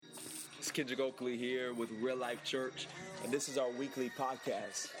It's Kendrick Oakley here with Real Life Church, and this is our weekly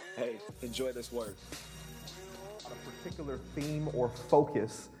podcast. Hey, enjoy this word. A particular theme or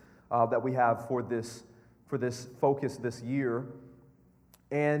focus that we have for this focus this year.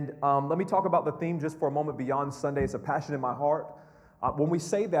 And let me talk about the theme just for a moment. Beyond Sunday, it's a passion in my heart. When we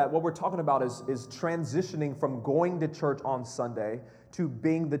say that, what we're talking about is transitioning from going to church on Sunday to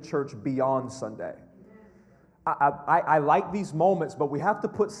being the church beyond Sunday. I like these moments, but we have to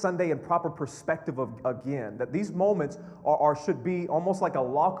put Sunday in proper perspective again. That these moments should be almost like a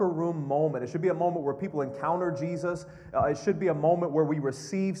locker room moment. It should be a moment where people encounter Jesus. It should be a moment where we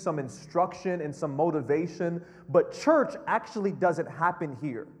receive some instruction and some motivation. But church actually doesn't happen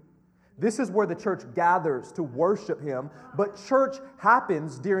here. This is where the church gathers to worship Him. But church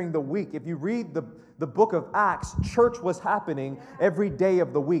happens during the week. If you read the book of Acts, church was happening every day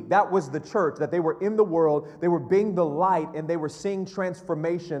of the week. That was the church, that they were in the world, they were being the light, and they were seeing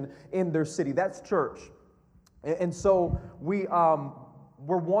transformation in their city. That's church. And so we're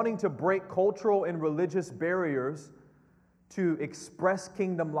wanting to break cultural and religious barriers to express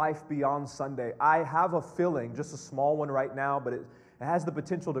kingdom life beyond Sunday. I have a feeling, just a small one right now, but it has the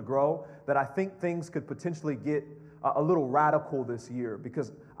potential to grow, that I think things could potentially get a little radical this year,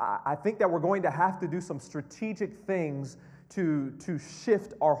 because I think that we're going to have to do some strategic things to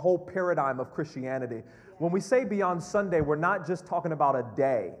shift our whole paradigm of Christianity. When we say beyond Sunday, we're not just talking about a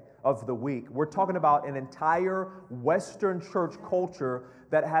day of the week. We're talking about an entire Western church culture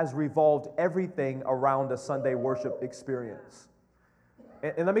that has revolved everything around a Sunday worship experience.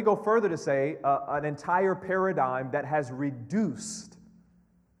 And let me go further to say an entire paradigm that has reduced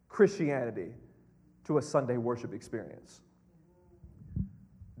Christianity to a Sunday worship experience.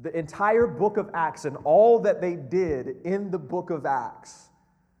 The entire book of Acts and all that they did in the book of Acts,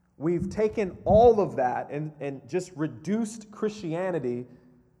 we've taken all of that and just reduced Christianity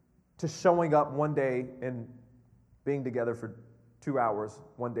to showing up one day and being together for 2 hours,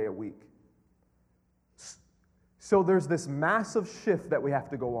 one day a week. So there's this massive shift that we have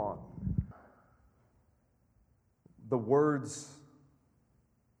to go on. The words,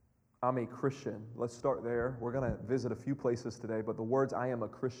 I'm a Christian. Let's start there. We're going to visit a few places today, but the words, I am a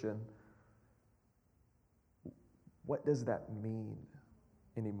Christian, what does that mean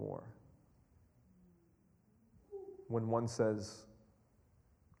anymore? When one says,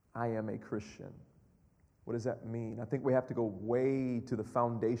 I am a Christian, what does that mean? I think we have to go way to the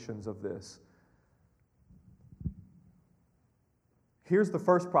foundations of this. Here's the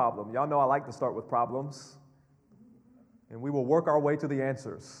first problem. Y'all know I like to start with problems, and we will work our way to the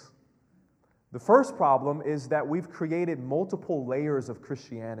answers. The first problem is that we've created multiple layers of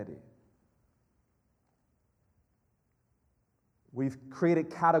Christianity. We've created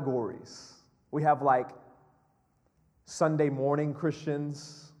categories. We have like Sunday morning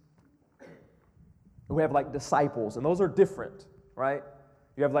Christians. We have like disciples, and those are different, right?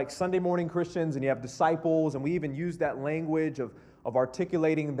 You have like Sunday morning Christians, and you have disciples, and we even use that language of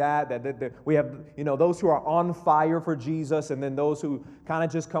articulating that we have, those who are on fire for Jesus, and then those who kind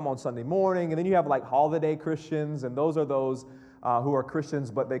of just come on Sunday morning, and then you have like holiday Christians, and those are those who are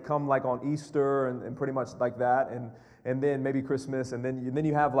Christians, but they come like on Easter and pretty much like that, and then maybe Christmas, and then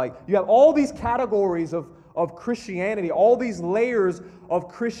you have all these categories of Christianity, all these layers of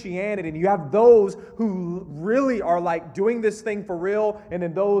Christianity, and you have those who really are like doing this thing for real, and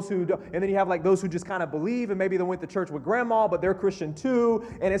then those who don't, and then you have like those who just kind of believe, and maybe they went to church with grandma, but they're Christian too,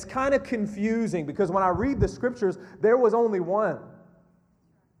 and it's kind of confusing because when I read the scriptures, there was only one.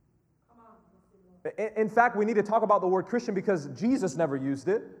 In fact, we need to talk about the word Christian because Jesus never used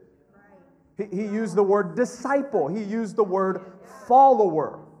it. He used the word disciple. He used the word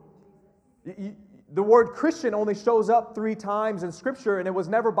follower. The word Christian only shows up 3 times in Scripture, and it was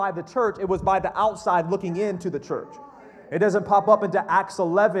never by the church. It was by the outside looking into the church. It doesn't pop up into Acts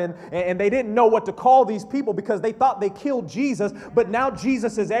 11, and they didn't know what to call these people because they thought they killed Jesus, but now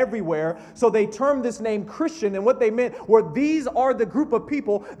Jesus is everywhere. So they termed this name Christian, and what they meant were these are the group of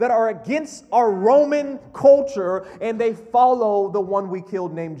people that are against our Roman culture, and they follow the one we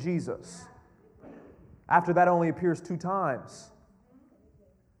killed named Jesus. After that, only appears 2 times.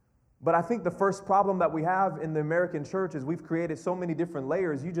 But I think the first problem that we have in the American church is we've created so many different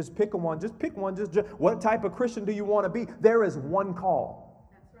layers. You just pick one. Just pick one. Just what type of Christian do you want to be? There is one call.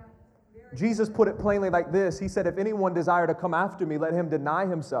 That's right. Jesus put it plainly like this. He said, if anyone desire to come after me, let him deny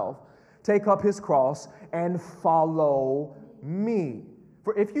himself, take up his cross, and follow me.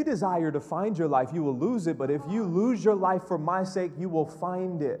 For if you desire to find your life, you will lose it. But if you lose your life for my sake, you will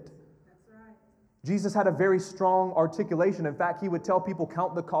find it. Jesus had a very strong articulation. In fact, he would tell people,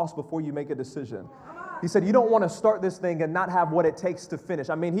 count the cost before you make a decision. He said, you don't want to start this thing and not have what it takes to finish.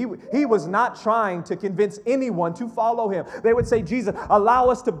 I mean, he was not trying to convince anyone to follow him. They would say, Jesus, allow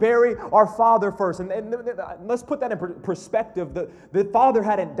us to bury our father first. And let's put that in perspective. The father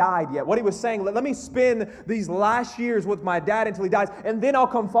hadn't died yet. What he was saying, let me spend these last years with my dad until he dies, and then I'll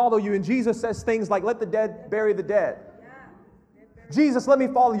come follow you. And Jesus says things like, let the dead bury the dead. Jesus, let me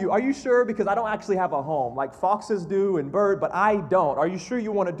follow you. Are you sure? Because I don't actually have a home like foxes do and bird, but I don't. Are you sure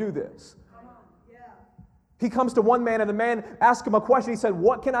you want to do this? He comes to one man, and the man asks him a question. He said,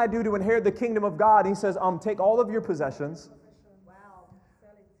 what can I do to inherit the kingdom of God? And he says, take all of your possessions,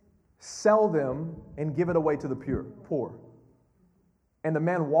 sell them, and give it away to the poor. And the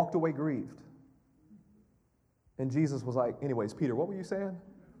man walked away grieved. And Jesus was like, anyways, Peter, what were you saying?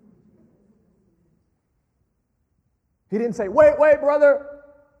 He didn't say, wait, brother.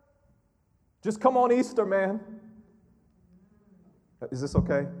 Just come on Easter, man. Is this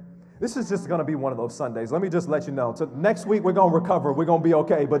okay? This is just going to be one of those Sundays. Let me just let you know. So next week, we're going to recover. We're going to be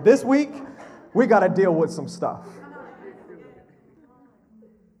okay. But this week, we got to deal with some stuff.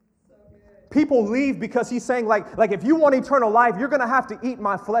 People leave because he's saying, like if you want eternal life, you're going to have to eat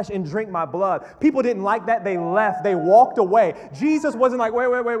my flesh and drink my blood. People didn't like that. They left. They walked away. Jesus wasn't like, wait.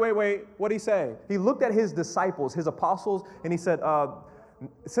 What did he say? He looked at his disciples, his apostles, and he said,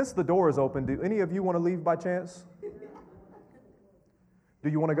 since the door is open, do any of you want to leave by chance? Do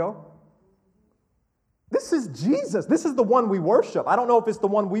you want to go? This is Jesus. This is the one we worship. I don't know if it's the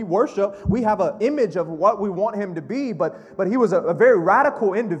one we worship. We have an image of what we want him to be, but he was a very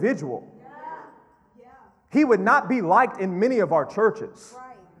radical individual. He would not be liked in many of our churches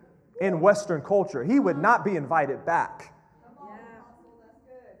in Western culture. He would not be invited back.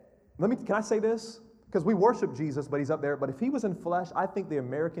 Can I say this? Because we worship Jesus, but he's up there. But if he was in flesh, I think the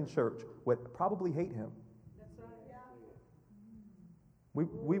American church would probably hate him.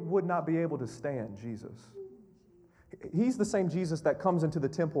 We would not be able to stand Jesus. He's the same Jesus that comes into the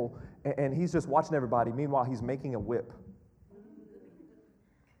temple and he's just watching everybody. Meanwhile, he's making a whip.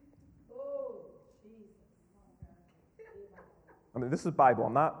 I mean, this is Bible.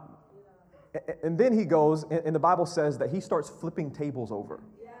 I'm not. And then he goes, and the Bible says that he starts flipping tables over.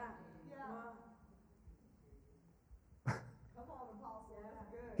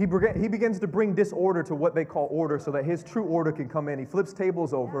 He begins to bring disorder to what they call order so that his true order can come in. He flips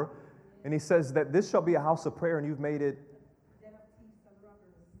tables over, and he says that this shall be a house of prayer, and you've made it.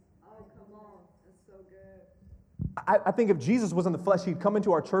 Oh, come on. That's so good. I think if Jesus was in the flesh, he'd come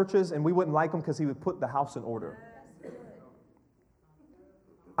into our churches, and we wouldn't like him because he would put the house in order.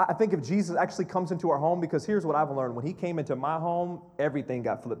 I think if Jesus actually comes into our home, because here's what I've learned. When he came into my home, everything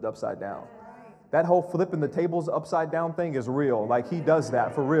got flipped upside down. That whole flipping the tables upside down thing is real. Like he does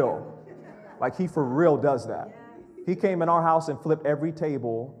that for real. Like he for real does that. He came in our house and flipped every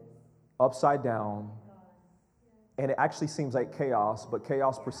table upside down. And it actually seems like chaos, but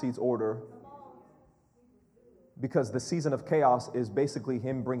chaos precedes order. Because the season of chaos is basically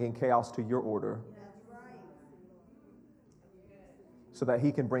him bringing chaos to your order. So that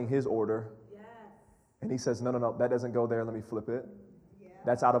he can bring his order. And he says, no, that doesn't go there. Let me flip it.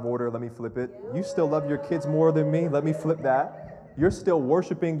 That's out of order. Let me flip it. You still love your kids more than me. Let me flip that. You're still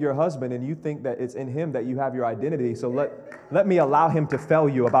worshiping your husband and you think that it's in him that you have your identity. So let me allow him to fail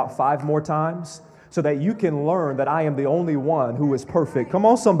you about 5 more times so that you can learn that I am the only one who is perfect. Come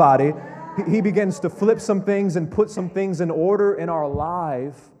on, somebody. He begins to flip some things and put some things in order in our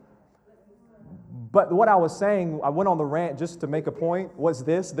life. But what I was saying, I went on the rant just to make a point, was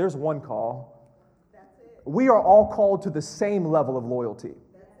this. There's one call. We are all called to the same level of loyalty.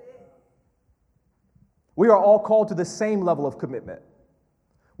 We are all called to the same level of commitment.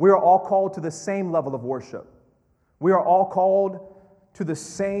 We are all called to the same level of worship. We are all called to the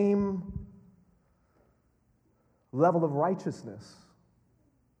same level of righteousness.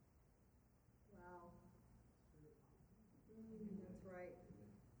 That's right.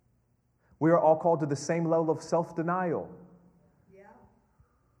 We are all called to the same level of self-denial.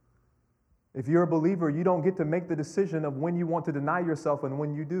 If you're a believer, you don't get to make the decision of when you want to deny yourself and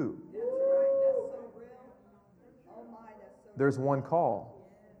when you do. That's right. That's so real. Oh my, that's so There's one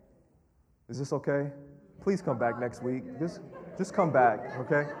call. Is this okay? Please come back next week. Just come back,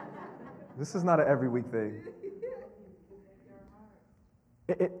 okay? This is not an every week thing.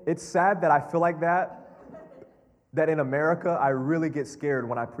 It's sad that I feel like that in America, I really get scared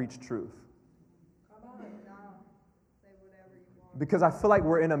when I preach truth. Because I feel like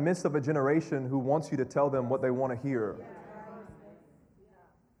we're in the midst of a generation who wants you to tell them what they want to hear.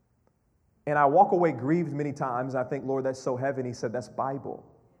 And I walk away grieved many times. I think, Lord, that's so heavy. And he said, that's Bible.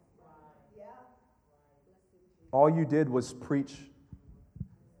 All you did was preach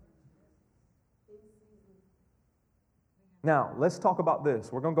Now, let's talk about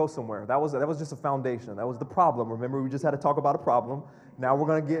this. We're going to go somewhere. That was just a foundation. That was the problem. Remember, we just had to talk about a problem. Now we're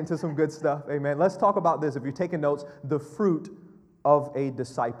going to get into some good stuff. Amen. Let's talk about this. If you're taking notes, the fruit of a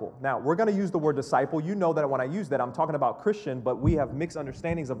disciple. Now, we're going to use the word disciple. You know that when I use that, I'm talking about Christian, but we have mixed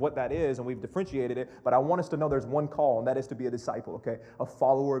understandings of what that is, and we've differentiated it. But I want us to know there's one call, and that is to be a disciple, okay? A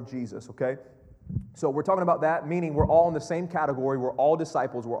follower of Jesus, okay? So we're talking about that, meaning we're all in the same category. We're all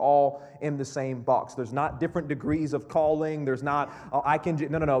disciples. We're all in the same box. There's not different degrees of calling. There's not,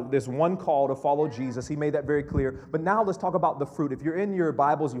 no. There's one call to follow Jesus. He made that very clear. But now let's talk about the fruit. If you're in your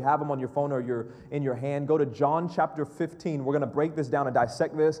Bibles, you have them on your phone or you're in your hand, go to John chapter 15. We're going to break this down and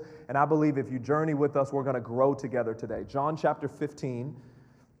dissect this. And I believe if you journey with us, we're going to grow together today. John chapter 15.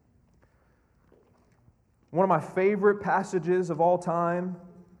 One of my favorite passages of all time.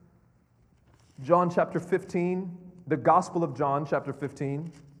 John chapter 15, the Gospel of John chapter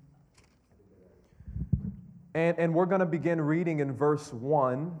 15. And we're going to begin reading in verse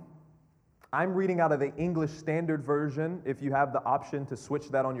 1. I'm reading out of the English Standard Version, if you have the option to switch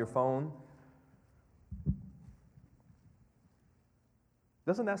that on your phone.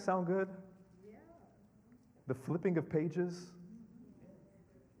 Doesn't that sound good? Yeah. The flipping of pages.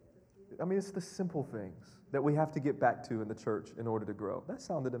 I mean, it's the simple things that we have to get back to in the church in order to grow. That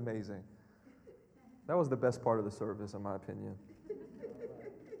sounded amazing. That was the best part of the service, in my opinion.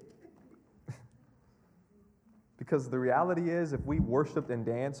 Because the reality is, if we worshiped and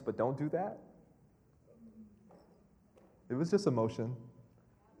danced but don't do that, it was just emotion,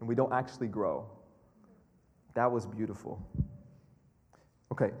 and we don't actually grow. That was beautiful.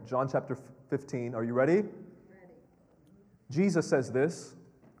 Okay, John chapter 15. Are you ready? Ready. Jesus says this,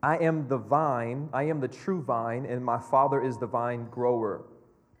 I am the vine, I am the true vine, and my Father is the vine grower.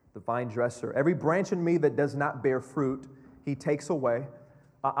 The vine dresser. Every branch in me that does not bear fruit, he takes away.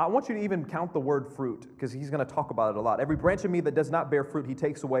 I want you to even count the word fruit, because he's going to talk about it a lot. Every branch in me that does not bear fruit, he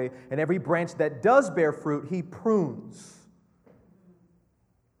takes away. And every branch that does bear fruit, he prunes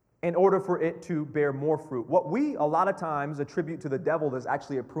in order for it to bear more fruit. What we a lot of times attribute to the devil is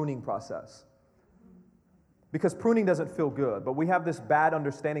actually a pruning process. Because pruning doesn't feel good, but we have this bad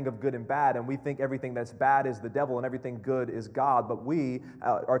understanding of good and bad, and we think everything that's bad is the devil and everything good is God, but we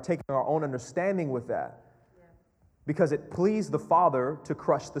are taking our own understanding with that. Yeah. Because it pleased the Father to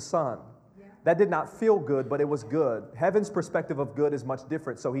crush the Son. Yeah. That did not feel good, but it was good. Heaven's perspective of good is much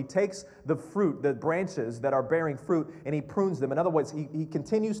different. So he takes the fruit, the branches that are bearing fruit, and he prunes them. In other words, he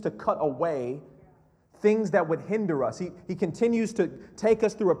continues to cut away things that would hinder us. He continues to take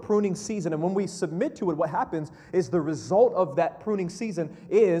us through a pruning season, and when we submit to it, what happens is the result of that pruning season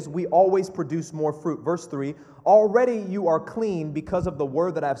is we always produce more fruit. Verse 3, already you are clean because of the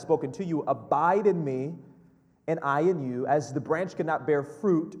word that I have spoken to you. Abide in me, and I in you. As the branch cannot bear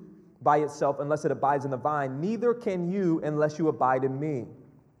fruit by itself unless it abides in the vine, neither can you unless you abide in me.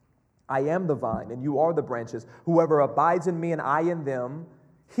 I am the vine, and you are the branches. Whoever abides in me and I in them,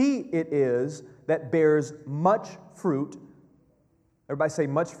 he it is that bears much fruit. Everybody say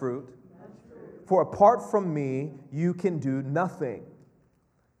much fruit. Much fruit. For apart from me, you can do nothing.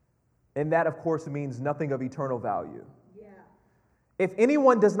 And that, of course, means nothing of eternal value. Yeah. If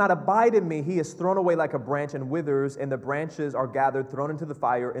anyone does not abide in me, he is thrown away like a branch and withers, and the branches are gathered, thrown into the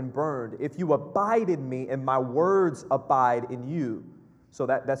fire, and burned. If you abide in me, and my words abide in you. So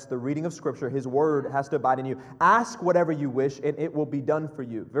that's the reading of Scripture. His word has to abide in you. Ask whatever you wish, and it will be done for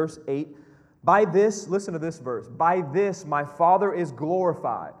you. Verse 8, by this, listen to this verse, by this my Father is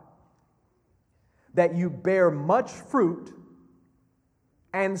glorified, that you bear much fruit,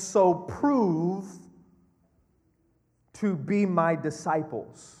 and so prove to be my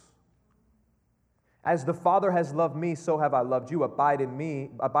disciples. As the Father has loved me, so have I loved you. Abide in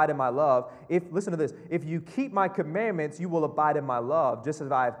me, abide in my love. Listen to this, if you keep my commandments, you will abide in my love, just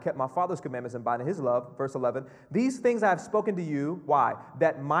as I have kept my Father's commandments and abide in his love. Verse 11, these things I have spoken to you. Why?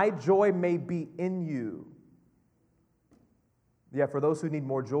 That my joy may be in you. Yeah, for those who need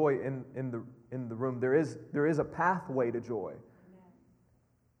more joy in the room, there is a pathway to joy.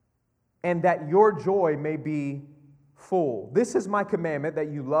 And that your joy may be full. This is my commandment, that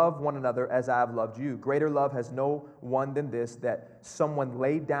you love one another as I have loved you. Greater love has no one than this, that someone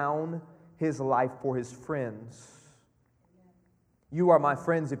lay down his life for his friends. You are my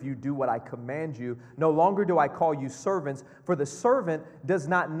friends if you do what I command you. No longer do I call you servants, for the servant does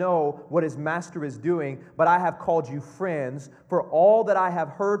not know what his master is doing, but I have called you friends, for all that I have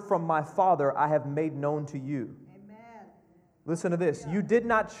heard from my Father I have made known to you. Amen. Listen to this. You did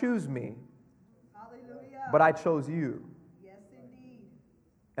not choose me, but I chose you. Yes, indeed.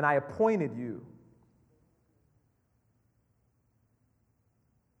 And I appointed you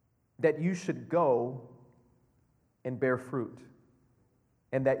that you should go and bear fruit,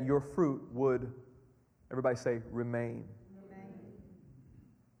 and that your fruit would, everybody say, remain.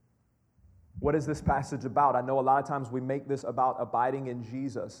 What is this passage about? I know a lot of times we make this about abiding in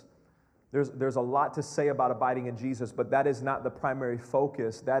Jesus. There's a lot to say about abiding in Jesus, but that is not the primary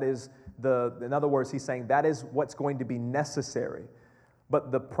focus. That is in other words, he's saying that is what's going to be necessary.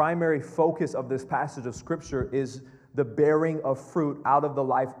 But the primary focus of this passage of Scripture is the bearing of fruit out of the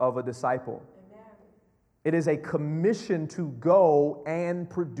life of a disciple. Amen. It is a commission to go and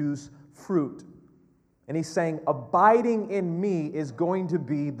produce fruit. And he's saying, abiding in me is going to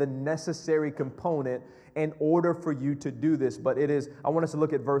be the necessary component in order for you to do this. But it is, I want us to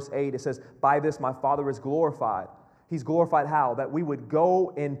look at verse 8. It says, by this my Father is glorified. He's glorified how? That we would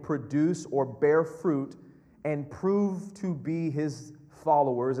go and produce or bear fruit and prove to be his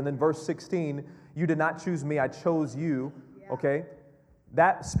followers. And then verse 16, you did not choose me, I chose you. Yeah. Okay?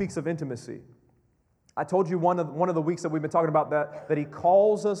 That speaks of intimacy. I told you one of the weeks that we've been talking about that he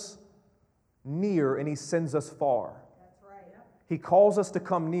calls us near and he sends us far. That's right. Yep. He calls us to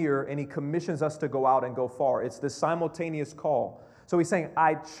come near and he commissions us to go out and go far. It's this simultaneous call. So he's saying,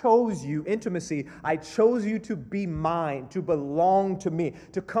 I chose you, intimacy, I chose you to be mine, to belong to me,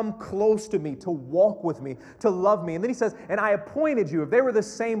 to come close to me, to walk with me, to love me. And then he says, and I appointed you. If they were the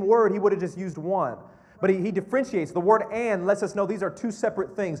same word, he would have just used one. But he differentiates. The word and lets us know these are two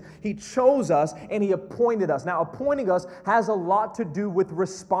separate things. He chose us and he appointed us. Now, appointing us has a lot to do with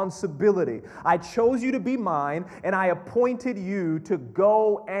responsibility. I chose you to be mine and I appointed you to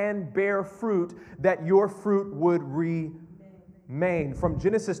go and bear fruit that your fruit would remain. From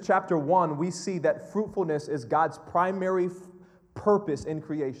Genesis chapter 1, we see that fruitfulness is God's primary purpose in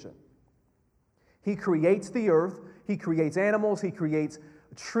creation. He creates the earth. He creates animals. He creates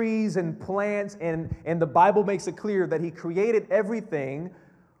trees and plants, and the Bible makes it clear that he created everything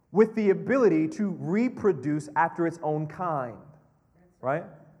with the ability to reproduce after its own kind, right?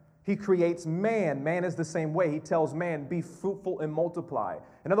 He creates man. Man is the same way. He tells man, be fruitful and multiply.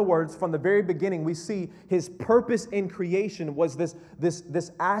 In other words, from the very beginning, we see his purpose in creation was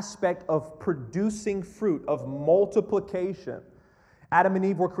this aspect of producing fruit, of multiplication. Adam and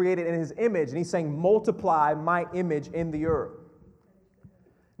Eve were created in his image, and he's saying, multiply my image in the earth.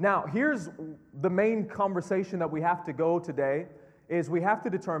 Now, here's the main conversation that we have to go today, is we have to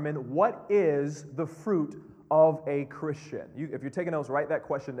determine what is the fruit of a Christian. If you're taking notes, write that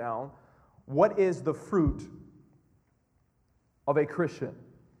question down. What is the fruit of a Christian?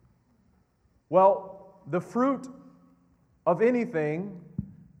 Well, the fruit of anything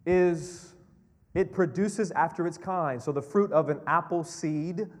is, it produces after its kind. So the fruit of an apple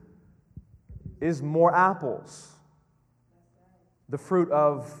seed is more apples. The fruit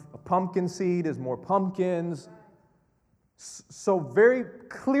of a pumpkin seed is more pumpkins. So very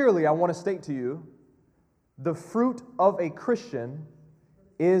clearly, I want to state to you, the fruit of a Christian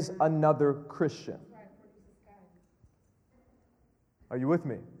is another Christian. Are you with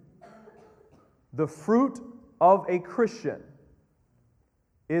me? The fruit of a Christian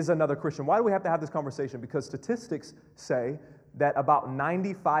is another Christian. Why do we have to have this conversation? Because statistics say that about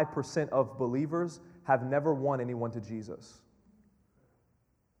 95% of believers have never won anyone to Jesus.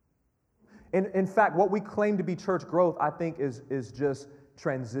 In fact, what we claim to be church growth, I think, is just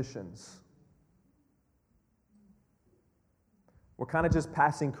transitions. We're kind of just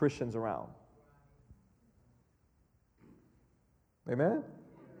passing Christians around. Amen?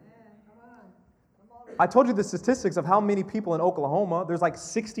 I told you the statistics of how many people in Oklahoma, there's like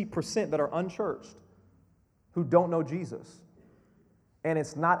 60% that are unchurched who don't know Jesus. And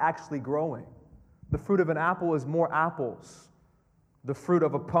it's not actually growing. The fruit of an apple is more apples. The fruit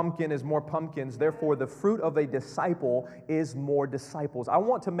of a pumpkin is more pumpkins. Therefore, the fruit of a disciple is more disciples. I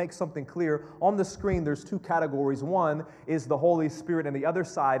want to make something clear. On the screen, there's two categories. One is the Holy Spirit, and the other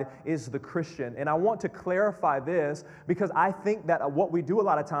side is the Christian. And I want to clarify this because I think that what we do a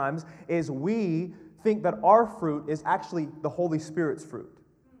lot of times is we think that our fruit is actually the Holy Spirit's fruit.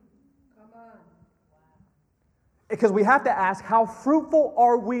 Because we have to ask, how fruitful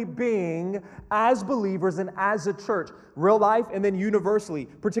are we being as believers and as a church? Real life and then universally,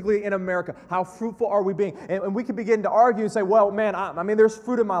 particularly in America. How fruitful are we being? And we can begin to argue and say, well, man, I mean, there's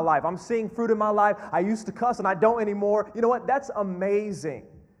fruit in my life. I'm seeing fruit in my life. I used to cuss and I don't anymore. You know what? That's amazing.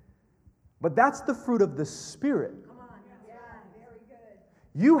 But that's the fruit of the Spirit. Come on. Yeah, very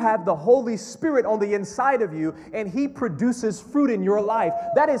good. You have the Holy Spirit on the inside of you, and He produces fruit in your life.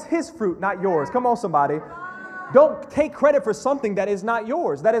 That is His fruit, not yours. Come on, somebody. Don't take credit for something that is not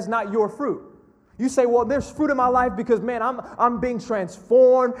yours. That is not your fruit. You say, well, there's fruit in my life because, man, I'm being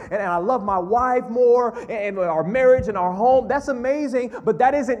transformed and I love my wife more and our marriage and our home. That's amazing, but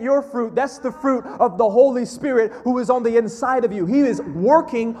that isn't your fruit. That's the fruit of the Holy Spirit who is on the inside of you. He is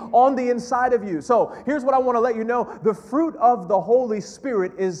working on the inside of you. So here's what I want to let you know. The fruit of the Holy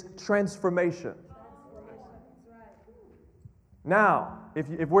Spirit is transformation. Now,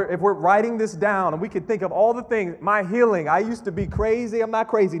 if we're writing this down and we can think of all the things, my healing, I used to be crazy, I'm not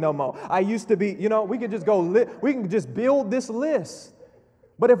crazy no more. I used to be, we can just we can just build this list.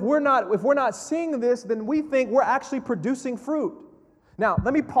 But if we're not seeing this, then we think we're actually producing fruit. Now,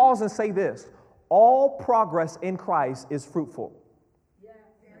 let me pause and say this. All progress in Christ is fruitful. Yeah,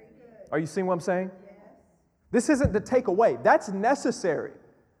 very good. Are you seeing what I'm saying? Yes. This isn't to take away. That's necessary.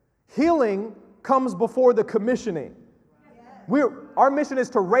 Healing comes before the commissioning. Our mission is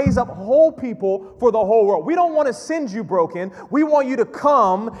to raise up whole people for the whole world. We don't want to send you broken. We want you to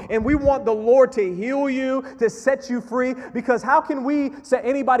come, and we want the Lord to heal you, to set you free. Because how can we set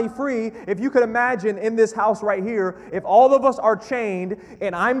anybody free if you could imagine in this house right here, if all of us are chained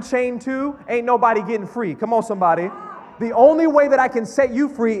and I'm chained too, ain't nobody getting free. Come on, somebody. The only way that I can set you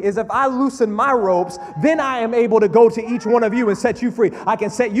free is if I loosen my ropes, then I am able to go to each one of you and set you free. I can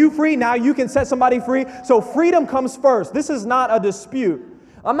set you free, now you can set somebody free. So freedom comes first. This is not a dispute.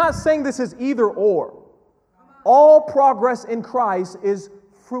 I'm not saying this is either or. All progress in Christ is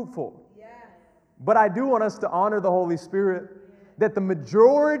fruitful. But I do want us to honor the Holy Spirit, that the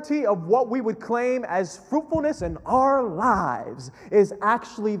majority of what we would claim as fruitfulness in our lives is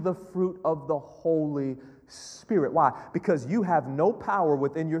actually the fruit of the Holy Spirit. Why? Because you have no power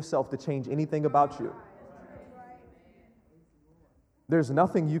within yourself to change anything about you. There's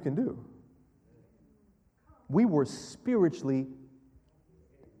nothing you can do. We were spiritually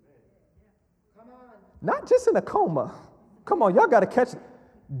not just in a coma. Come on, y'all got to catch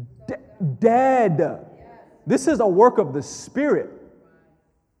it. Dead. This is a work of the Spirit.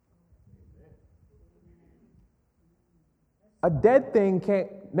 A dead thing can't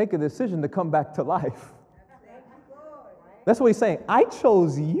make a decision to come back to life. That's what he's saying. I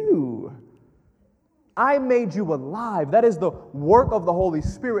chose you. I made you alive. That is the work of the Holy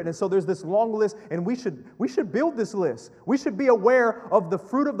Spirit. And so there's this long list, and we should build this list. We should be aware of the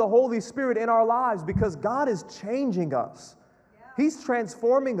fruit of the Holy Spirit in our lives because God is changing us. He's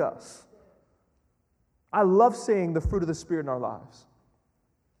transforming us. I love seeing the fruit of the Spirit in our lives.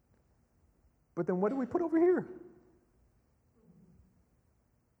 But then what do we put over here?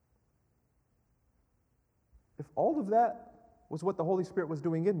 If all of that was what the Holy Spirit was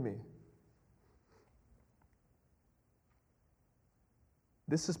doing in me,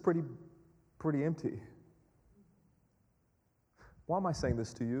 this is pretty empty. Why am I saying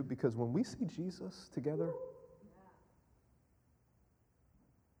this to you? Because when we see Jesus together,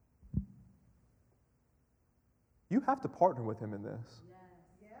 you have to partner with him in this.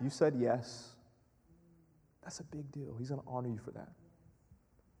 You said yes. That's a big deal. He's going to honor you for that.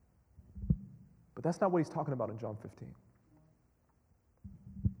 But that's not what he's talking about in John 15.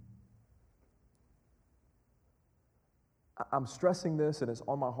 I'm stressing this, and it's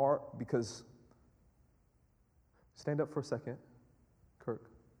on my heart because, stand up for a second,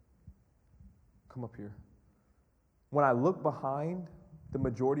 Kirk. Come up here. When I look behind the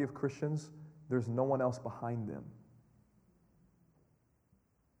majority of Christians, there's no one else behind them.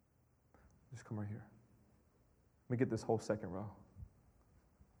 Just come right here. Let me get this whole second row.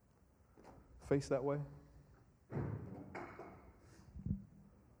 Face that way.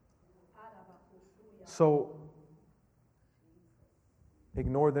 So,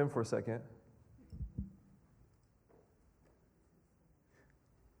 ignore them for a second.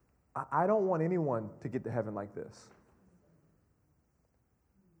 I don't want anyone to get to heaven like this.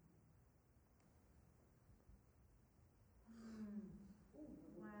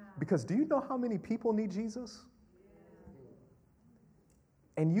 Because do you know how many people need Jesus?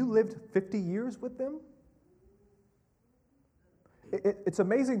 And you lived 50 years with them? It's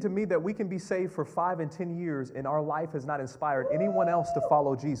amazing to me that we can be saved for 5 and 10 years and our life has not inspired anyone else to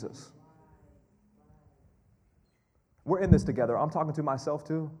follow Jesus. We're in this together. I'm talking to myself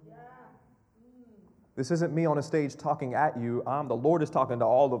too. This isn't me on a stage talking at you. The Lord is talking to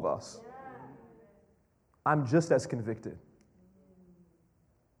all of us. I'm just as convicted.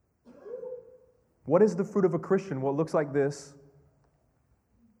 What is the fruit of a Christian? Well, it looks like this.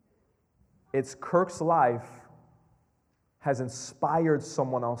 It's Kirk's life has inspired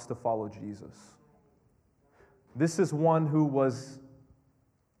someone else to follow Jesus. This is one who was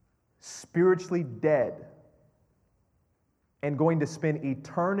spiritually dead and going to spend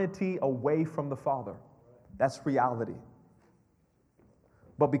eternity away from the Father. That's reality.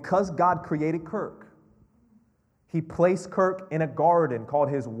 But because God created Kirk, He placed Kirk in a garden called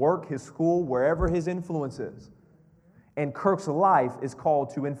his work, his school, wherever his influence is. And Kirk's life is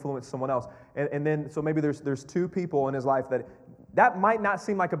called to influence someone else. And then, so maybe there's two people in his life that might not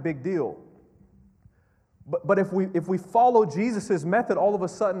seem like a big deal. But if we follow Jesus' method, all of a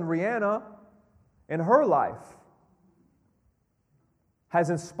sudden Rihanna in her life has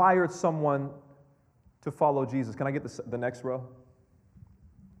inspired someone to follow Jesus. Can I get the next row?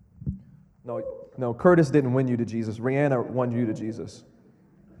 No, Curtis didn't win you to Jesus. Rihanna won you to Jesus.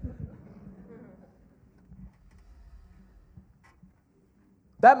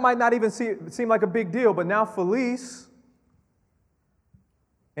 That might not even seem like a big deal, but now Felice,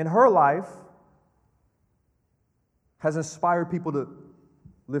 in her life, has inspired people to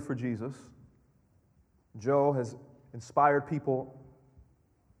live for Jesus. Joe has inspired people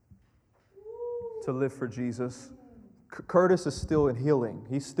to live for Jesus. Curtis is still in healing.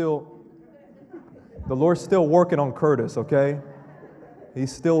 The Lord's still working on Curtis, okay?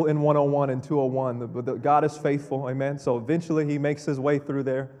 He's still in 101 and 201, but God is faithful, amen? So eventually he makes his way through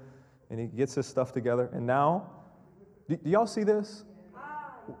there, and he gets his stuff together. And now, do y'all see this?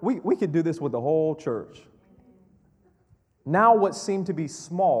 We could do this with the whole church. Now what seemed to be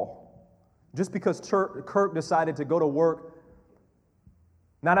small, just because Kirk decided to go to work,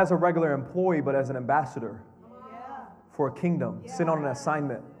 not as a regular employee, but as an ambassador for a kingdom, sit on an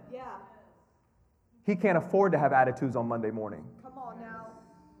assignment. He can't afford to have attitudes on Monday morning. Come on now.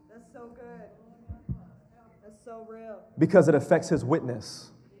 That's so good. That's so real. Because it affects his witness.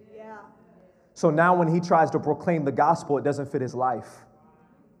 Yeah. So now when he tries to proclaim the gospel, it doesn't fit his life.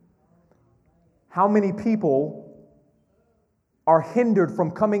 How many people are hindered from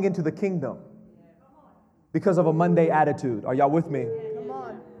coming into the kingdom because of a Monday attitude? Are y'all with me? Come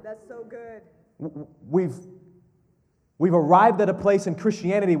on. That's so good. We've arrived at a place in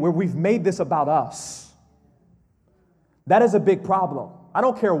Christianity where we've made this about us. That is a big problem. I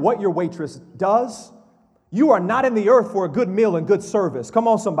don't care what your waitress does. You are not in the earth for a good meal and good service. Come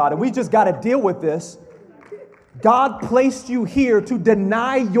on, somebody. We just got to deal with this. God placed you here to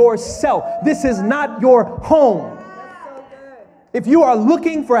deny yourself. This is not your home. If you are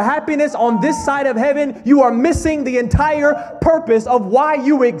looking for happiness on this side of heaven, you are missing the entire purpose of why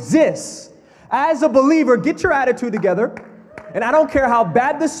you exist. As a believer, get your attitude together. And I don't care how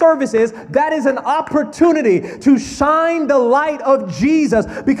bad the service is, that is an opportunity to shine the light of Jesus.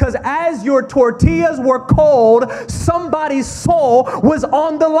 Because as your tortillas were cold, somebody's soul was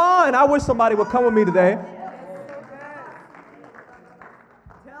on the line. I wish somebody would come with me today.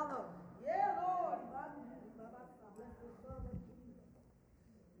 Tell them. Yeah, Lord.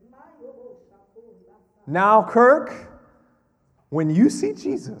 Now, Kirk, when you see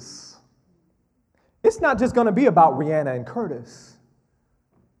Jesus, it's not just going to be about Rihanna and Curtis.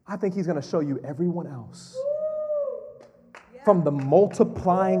 I think he's going to show you everyone else. From the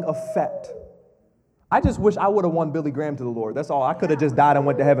multiplying effect. I just wish I would have won Billy Graham to the Lord. That's all. I could have just died and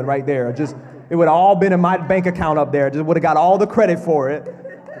went to heaven right there. It would have all been in my bank account up there. Just would have got all the credit for it.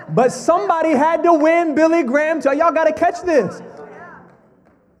 But somebody had to win Billy Graham. Y'all got to catch this.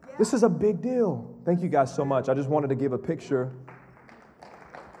 This is a big deal. Thank you guys so much. I just wanted to give a picture.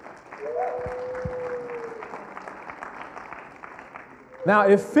 Now,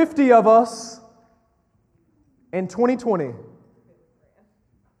 if 50 of us in 2020,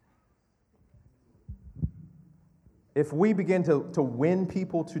 if we begin to win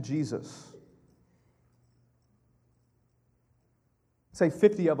people to Jesus, say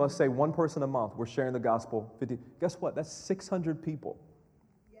 50 of us, say one person a month, we're sharing the gospel, 50, guess what? That's 600 people.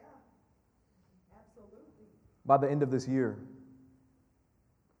 Yeah. Absolutely. By the end of this year.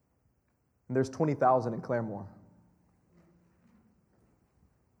 And there's 20,000 in Claremore.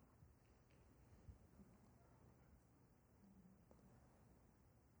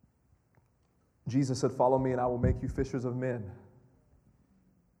 Jesus said, "Follow me and I will make you fishers of men."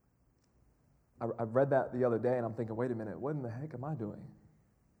 I read that the other day and I'm thinking, wait a minute, what in the heck am I doing?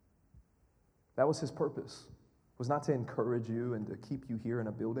 That was his purpose. It was not to encourage you and to keep you here in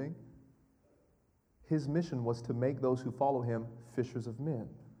a building. His mission was to make those who follow him fishers of men.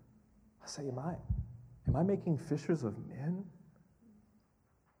 I say, am I making fishers of men?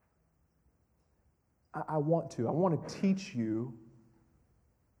 I want to teach you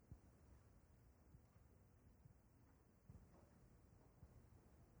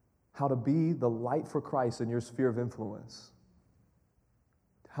how to be the light for Christ in your sphere of influence,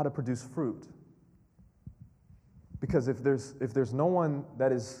 how to produce fruit. Because if there's no one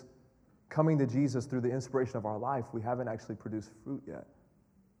that is coming to Jesus through the inspiration of our life, we haven't actually produced fruit yet.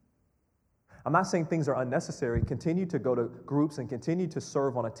 I'm not saying things are unnecessary. Continue to go to groups and continue to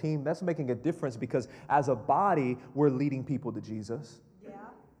serve on a team. That's making a difference because as a body, we're leading people to Jesus. Yeah.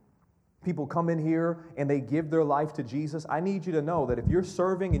 People come in here and they give their life to Jesus. I need you to know that if you're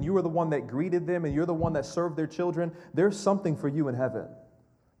serving and you were the one that greeted them and you're the one that served their children, there's something for you in heaven.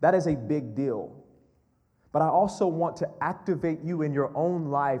 That is a big deal. But I also want to activate you in your own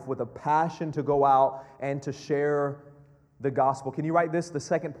life with a passion to go out and to share the gospel. Can you write this? The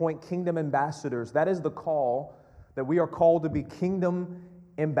second point, kingdom ambassadors. That is the call, that we are called to be kingdom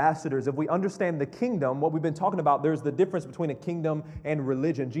ambassadors. If we understand the kingdom, what we've been talking about, there's the difference between a kingdom and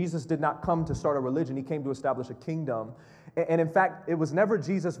religion. Jesus did not come to start a religion. He came to establish a kingdom. And in fact, it was never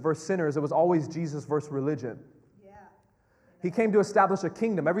Jesus versus sinners. It was always Jesus versus religion. He came to establish a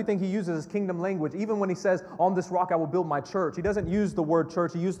kingdom. Everything he uses is kingdom language. Even when he says, on this rock I will build my church, he doesn't use the word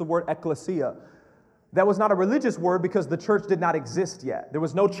church. He used the word ecclesia. That was not a religious word because the church did not exist yet. There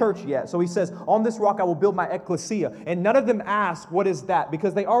was no church yet. So he says, on this rock I will build my ecclesia. And none of them asked, what is that?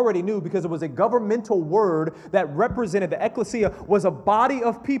 Because they already knew, because it was a governmental word that represented, the ecclesia was a body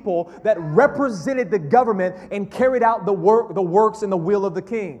of people that represented the government and carried out the works and the will of the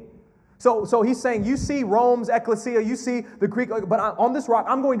king. So he's saying, you see Rome's ecclesia, you see the Greek, but on this rock,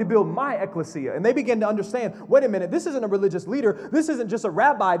 I'm going to build my ecclesia. And they begin to understand, wait a minute, this isn't a religious leader. This isn't just a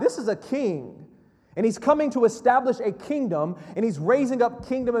rabbi. This is a king. And he's coming to establish a kingdom, and he's raising up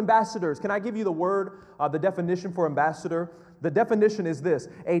kingdom ambassadors. Can I give you the word, the definition for ambassador? The definition is this: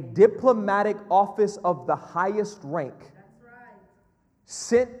 a diplomatic office of the highest rank. That's right.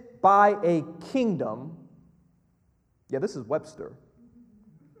 Sent by a kingdom. Yeah, this is Webster.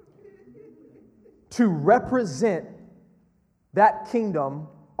 To represent that kingdom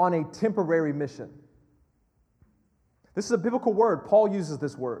on a temporary mission. This is a biblical word. Paul uses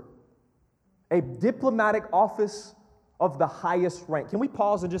this word. A diplomatic office of the highest rank. Can we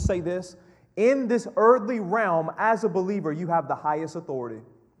pause and just say this? In this earthly realm, as a believer, you have the highest authority.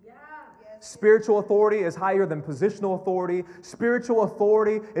 Spiritual authority is higher than positional authority. Spiritual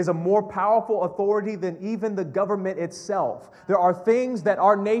authority is a more powerful authority than even the government itself. There are things that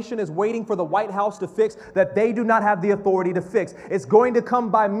our nation is waiting for the White House to fix that they do not have the authority to fix. It's going to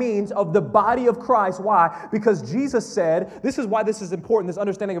come by means of the body of Christ. Why? Because Jesus said, this is why this is important, this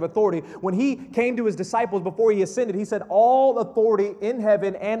understanding of authority. When he came to his disciples before he ascended, he said, all authority in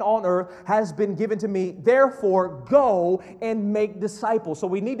heaven and on earth has been given to me. Therefore, go and make disciples. So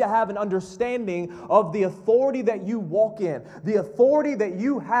we need to have an understanding of the authority that you walk in. The authority that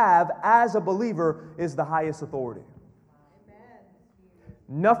you have as a believer is the highest authority. Amen.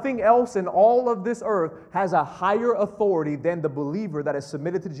 Nothing else in all of this earth has a higher authority than the believer that is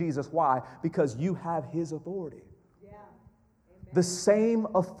submitted to Jesus. Why? Because you have his authority. Yeah. The same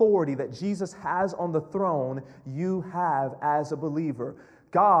authority that Jesus has on the throne, you have as a believer.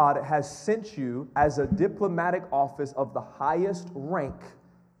 God has sent you as a diplomatic office of the highest rank,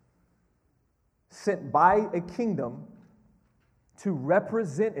 sent by a kingdom to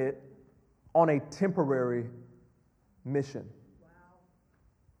represent it on a temporary mission. Wow.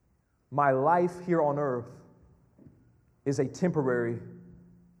 My life here on earth is a temporary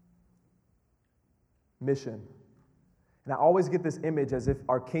mission. And I always get this image as if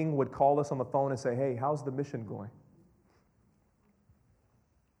our king would call us on the phone and say, hey, how's the mission going?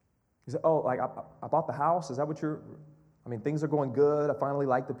 He said, oh, like I bought the house. Is that what you're... things are going good. I finally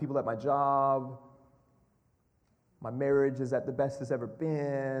like the people at my job. My marriage is at the best it's ever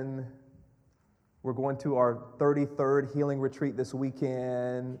been. We're going to our 33rd healing retreat this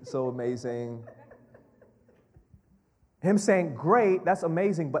weekend. So amazing. Him saying, great, that's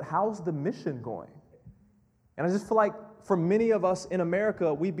amazing, but how's the mission going? And I just feel like for many of us in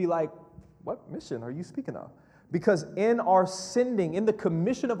America, we'd be like, what mission are you speaking of? Because in our sending, in the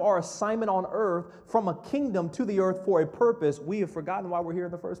commission of our assignment on earth, from a kingdom to the earth for a purpose, we have forgotten why we're here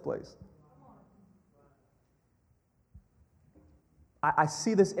in the first place. I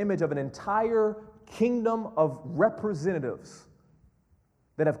see this image of an entire kingdom of representatives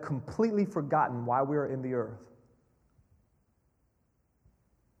that have completely forgotten why we are in the earth.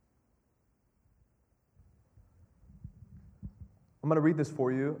 I'm going to read this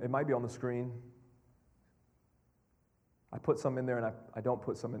for you. It might be on the screen. I put some in there and I don't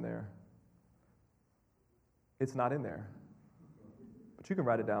put some in there. It's not in there. But you can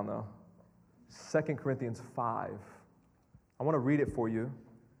write it down though. 2 Corinthians 5. I want to read it for you.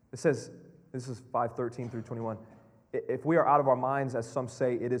 It says, this is 5:13 through 21. If we are out of our minds, as some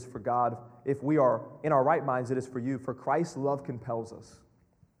say, it is for God. If we are in our right minds, it is for you. For Christ's love compels us.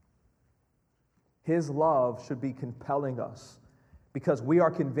 His love should be compelling us because we are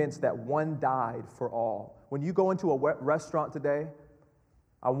convinced that one died for all. When you go into a restaurant today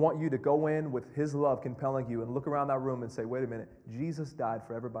I want you to go in with his love compelling you and look around that room and say, wait a minute, Jesus died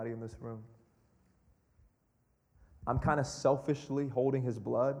for everybody in this room. I'm kind of selfishly holding his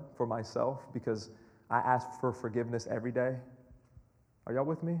blood for myself because I ask for forgiveness every day. Are y'all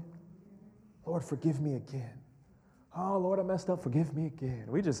with me? Lord, forgive me again. Oh, Lord, I messed up. Forgive me again.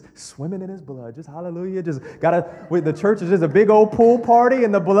 We just swimming in his blood. Just hallelujah. Just the church is just a big old pool party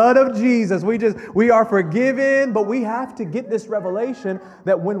in the blood of Jesus. We are forgiven, but we have to get this revelation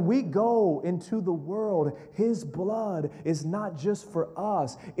that when we go into the world, his blood is not just for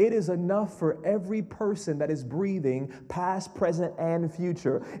us. It is enough for every person that is breathing, past, present, and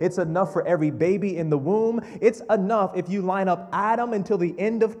future. It's enough for every baby in the womb. It's enough if you line up Adam until the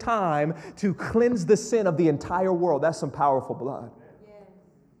end of time to cleanse the sin of the entire world. That's some powerful blood.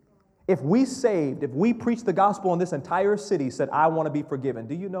 If we preach the gospel and this entire city said, I want to be forgiven,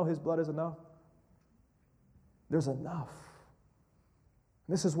 do you know his blood is enough? There's enough.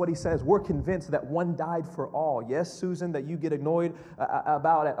 This is what he says. We're convinced that one died for all. Yes, Susan, that you get annoyed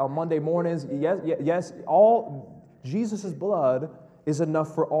about on Monday mornings. Yes, all Jesus' blood is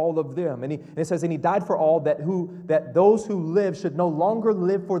enough for all of them. And it says, and he died for all that those who live should no longer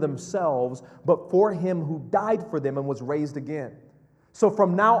live for themselves, but for him who died for them and was raised again. So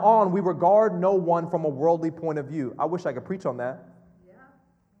from now on, we regard no one from a worldly point of view. I wish I could preach on that. Yeah.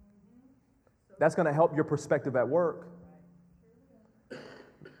 That's going to help your perspective at work.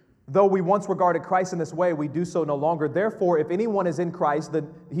 Though we once regarded Christ in this way, we do so no longer. Therefore, if anyone is in Christ,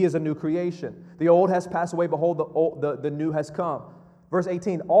 then he is a new creation. The old has passed away, behold, the new has come. Verse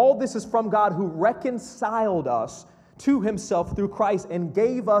 18, all this is from God who reconciled us to himself through Christ and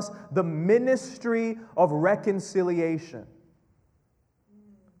gave us the ministry of reconciliation.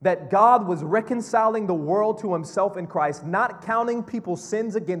 That God was reconciling the world to himself in Christ, not counting people's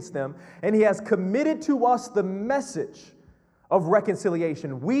sins against them, and he has committed to us the message of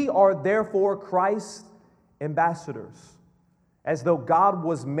reconciliation. We are therefore Christ's ambassadors, as though God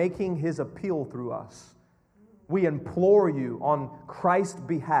was making his appeal through us. We implore you on Christ's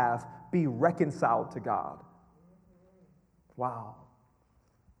behalf, be reconciled to God. Wow.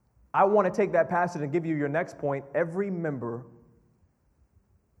 I want to take that passage and give you your next point. Every member,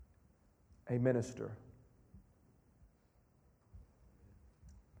 a minister.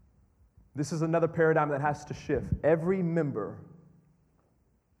 This is another paradigm that has to shift. Every member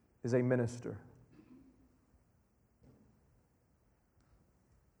is a minister.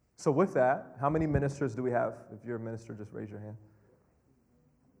 So with that, how many ministers do we have? If you're a minister, just raise your hand.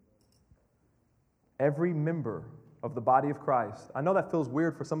 Every member of the body of Christ. I know that feels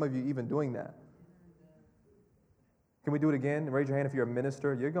weird for some of you even doing that. Can we do it again? Raise your hand if you're a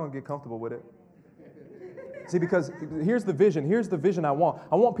minister. You're going to get comfortable with it. See, because here's the vision. Here's the vision I want.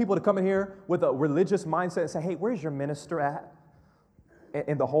 I want people to come in here with a religious mindset and say, hey, where's your minister at?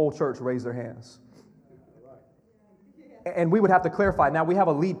 And the whole church raise their hands. And we would have to clarify. Now, we have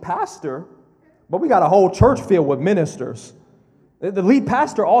a lead pastor, but we got a whole church filled with ministers. The lead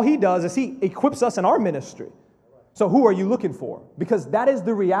pastor, all he does is he equips us in our ministry. So who are you looking for? Because that is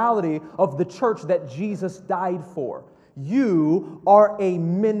the reality of the church that Jesus died for. You are a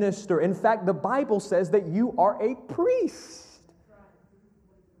minister. In fact, the Bible says that you are a priest.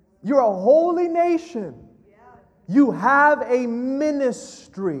 You're a holy nation. You have a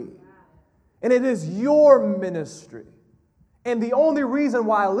ministry. And it is your ministry. And the only reason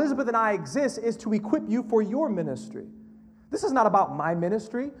why Elizabeth and I exist is to equip you for your ministry. This is not about my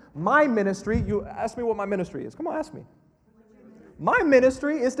ministry. My ministry, you ask me what my ministry is. Come on, ask me. My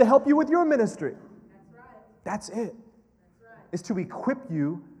ministry is to help you with your ministry. That's it. It's to equip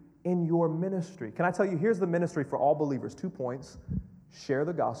you in your ministry. Can I tell you, here's the ministry for all believers. 2 points. Share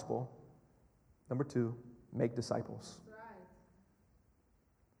the gospel. Number 2, make disciples.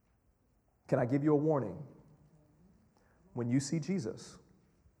 Can I give you a warning? When you see Jesus,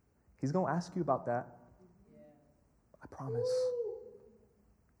 he's going to ask you about that. I promise.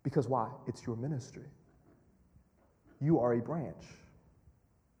 Because why? It's your ministry. You are a branch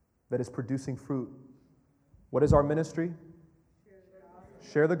that is producing fruit. What is our ministry?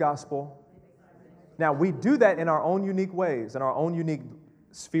 Share the gospel. Now, we do that in our own unique ways, in our own unique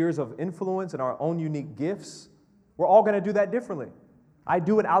spheres of influence, in our own unique gifts. We're all going to do that differently. I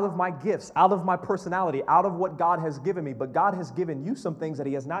do it out of my gifts, out of my personality, out of what God has given me. But God has given you some things that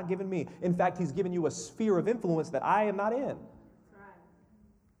he has not given me. In fact, he's given you a sphere of influence that I am not in.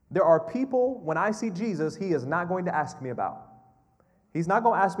 There are people, when I see Jesus, he is not going to ask me about. He's not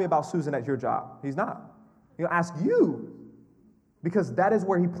going to ask me about Susan at your job. He's not. He'll ask you, because that is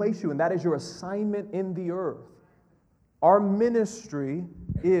where he placed you, and that is your assignment in the earth. Our ministry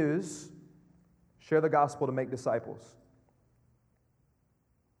is share the gospel to make disciples.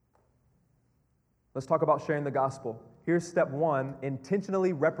 Let's talk about sharing the gospel. Here's step one,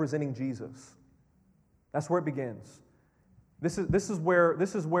 intentionally representing Jesus. That's where it begins. This is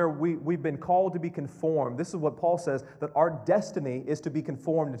where we've been called to be conformed. This is what Paul says, that our destiny is to be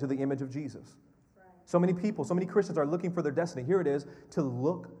conformed into the image of Jesus. Right. So many people, so many Christians are looking for their destiny. Here it is, to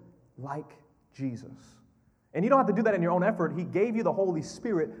look like Jesus. And you don't have to do that in your own effort. He gave you the Holy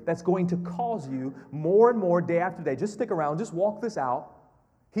Spirit that's going to cause you more and more day after day. Just stick around, just walk this out.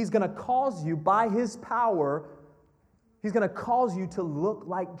 He's going to cause you by His power, He's going to cause you to look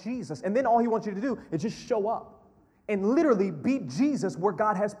like Jesus. And then all He wants you to do is just show up and literally be Jesus where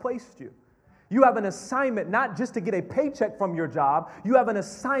God has placed you. You have an assignment not just to get a paycheck from your job. You have an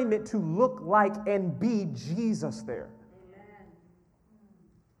assignment to look like and be Jesus there. Amen.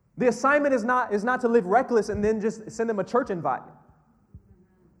 The assignment is not to live reckless and then just send them a church invite.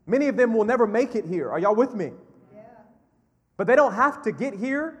 Many of them will never make it here. Are y'all with me? Yeah. But they don't have to get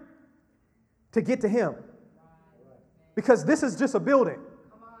here to get to Him. Because this is just a building.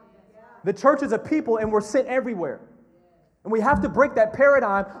 The church is a people and we're sent everywhere. And we have to break that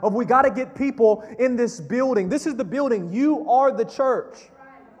paradigm of we got to get people in this building. This is the building. You are the church.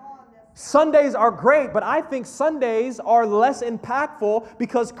 Sundays are great, but I think Sundays are less impactful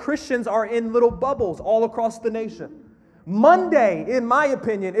because Christians are in little bubbles all across the nation. Monday, in my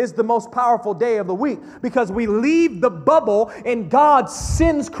opinion, is the most powerful day of the week because we leave the bubble and God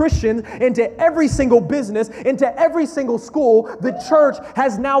sends Christians into every single business, into every single school. The church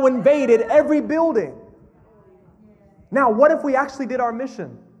has now invaded every building. Now, what if we actually did our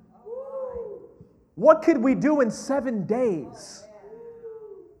mission? What could we do in 7 days?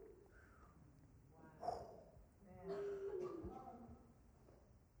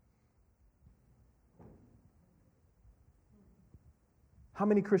 How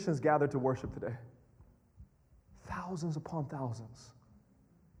many Christians gathered to worship today? Thousands upon thousands.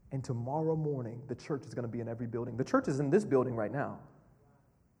 And tomorrow morning, the church is going to be in every building. The church is in this building right now.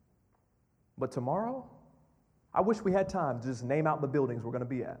 But tomorrow, I wish we had time to just name out the buildings we're going to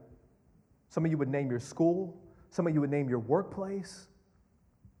be at. Some of you would name your school. Some of you would name your workplace.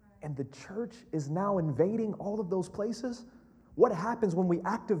 And the church is now invading all of those places. What happens when we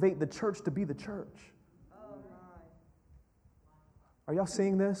activate the church to be the church? Are y'all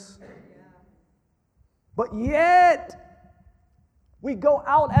seeing this? Yeah. But yet, we go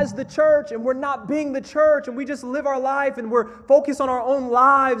out as the church and we're not being the church and we just live our life and we're focused on our own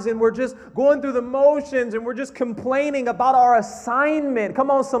lives and we're just going through the motions and we're just complaining about our assignment. Come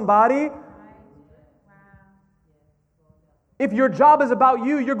on, somebody. If your job is about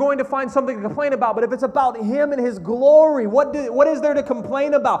you, you're going to find something to complain about. But if it's about Him and His glory, what is there to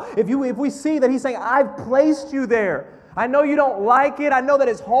complain about? If we see that He's saying, I've placed you there. I know you don't like it. I know that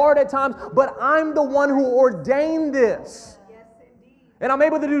it's hard at times, but I'm the one who ordained this. Yes, indeed. And I'm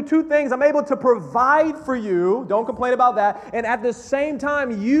able to do two things. I'm able to provide for you. Don't complain about that. And at the same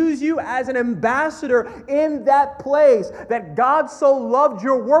time, use you as an ambassador in that place. That God so loved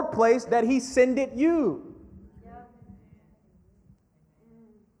your workplace that He sent it you. Yep.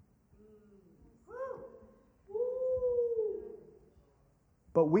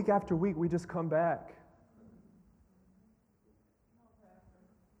 But week after week, we just come back.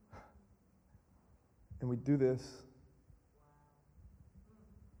 And we do this.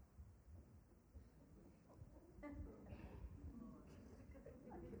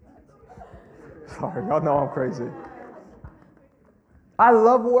 Sorry, y'all know I'm crazy. I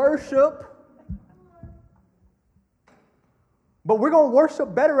love worship. But we're going to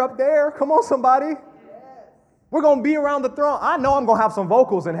worship better up there. Come on, somebody. We're going to be around the throne. I know I'm going to have some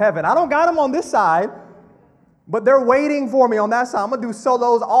vocals in heaven. I don't got them on this side. But they're waiting for me on that side. I'm going to do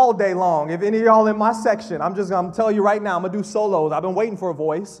solos all day long. If any of y'all in my section, I'm telling you right now, I'm going to do solos. I've been waiting for a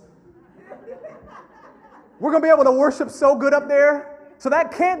voice. We're going to be able to worship so good up there. So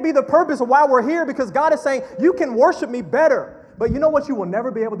that can't be the purpose of why we're here, because God is saying, you can worship me better. But you know what you will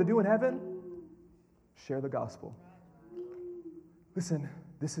never be able to do in heaven? Share the gospel. Listen,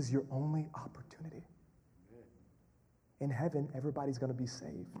 this is your only opportunity. In heaven, everybody's going to be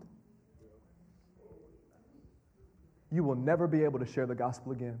saved. You will never be able to share the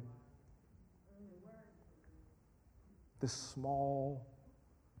gospel again. This small,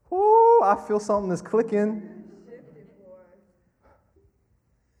 I feel something that's clicking.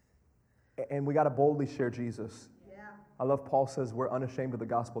 And we got to boldly share Jesus. Yeah. I love Paul says we're unashamed of the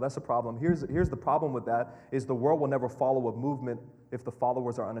gospel. That's the problem. Here's the problem with that is the world will never follow a movement if the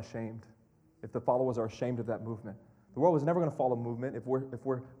followers are unashamed. If the followers are ashamed of that movement. The world was never going to follow movement if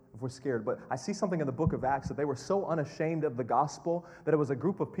we're scared. But I see something in the book of Acts that they were so unashamed of the gospel that it was a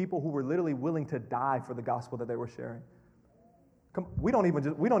group of people who were literally willing to die for the gospel that they were sharing. We don't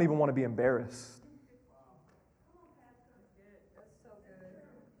even want to be embarrassed.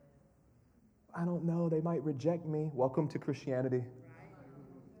 I don't know, they might reject me. Welcome to Christianity.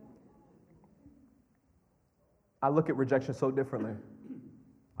 I look at rejection so differently.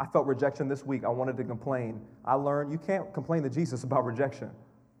 I felt rejection this week. I wanted to complain. I learned you can't complain to Jesus about rejection.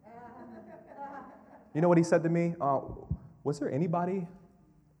 You know what he said to me? Was there anybody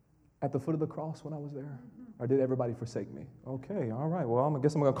at the foot of the cross when I was there? Or did everybody forsake me? Okay, all right. Well, I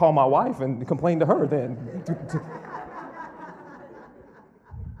guess I'm going to call my wife and complain to her then.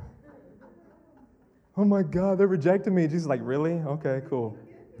 Oh my God, they rejected me. Jesus is like, really? Okay, cool.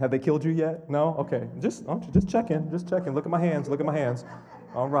 Have they killed you yet? No? Okay. Just checking. Just checking. Look at my hands. Look at my hands.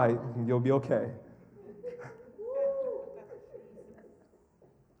 All right. You'll be okay.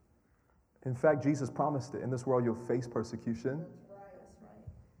 In fact, Jesus promised it. In this world, you'll face persecution.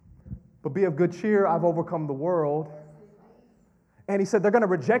 But be of good cheer. I've overcome the world. And he said, they're going to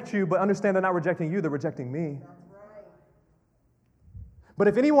reject you, but understand they're not rejecting you. They're rejecting me. But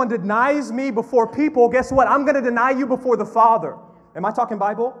if anyone denies me before people, guess what? I'm going to deny you before the Father. Am I talking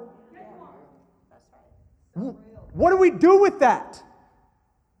Bible? What do we do with that?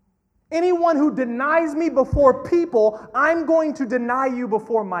 Anyone who denies me before people, I'm going to deny you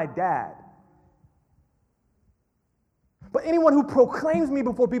before my dad. But anyone who proclaims me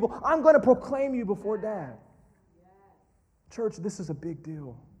before people, I'm going to proclaim you before dad. Church, this is a big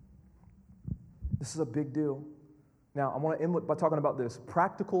deal. This is a big deal. Now, I want to end by talking about this,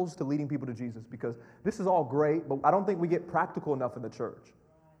 practicals to leading people to Jesus, because this is all great, but I don't think we get practical enough in the church.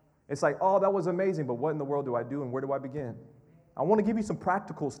 It's like, oh, that was amazing, but what in the world do I do and where do I begin? I want to give you some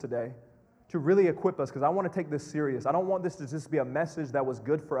practicals today to really equip us, because I want to take this serious. I don't want this to just be a message that was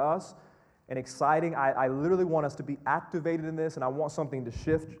good for us and exciting. I literally want us to be activated in this, and I want something to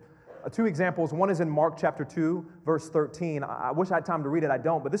shift. Two examples. One is in Mark chapter 2, verse 13. I wish I had time to read it. I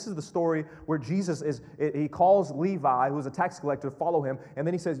don't. But this is the story where Jesus he calls Levi, who's a tax collector, to follow him. And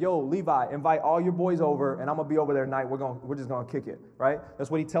then he says, yo, Levi, invite all your boys over, and I'm going to be over there tonight. We're just going to kick it, right?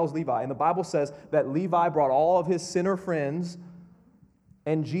 That's what he tells Levi. And the Bible says that Levi brought all of his sinner friends,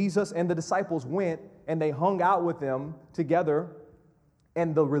 and Jesus and the disciples went, and they hung out with them together.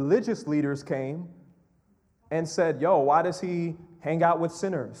 And the religious leaders came and said, yo, why does he hang out with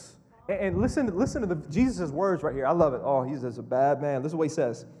sinners? And listen to Jesus' words right here. I love it. Oh, he's just a bad man. This is what he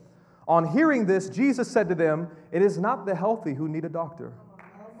says. On hearing this, Jesus said to them, it is not the healthy who need a doctor,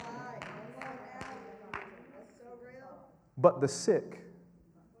 but the sick.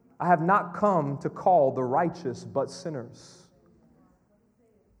 I have not come to call the righteous, but sinners.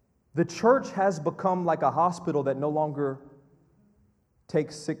 The church has become like a hospital that no longer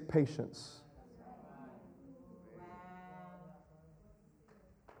takes sick patients.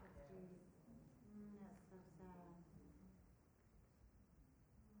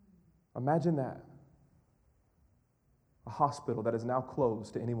 Imagine that. A hospital that is now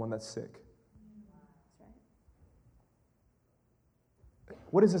closed to anyone that's sick.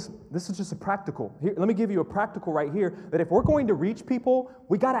 What is this? This is just a practical. Here, let me give you a practical right here, that if we're going to reach people,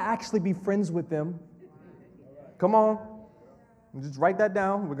 we got to actually be friends with them. Come on. Just write that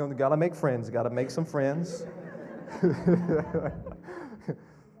down. We're going to got to make friends. Got to make some friends.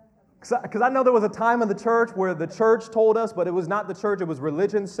 Because I know there was a time in the church where the church told us, but it was not the church, it was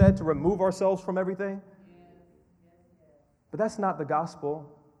religion said to remove ourselves from everything. But that's not the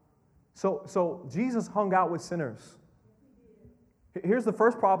gospel. So Jesus hung out with sinners. Here's the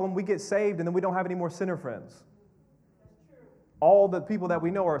first problem. We get saved and then we don't have any more sinner friends. All the people that we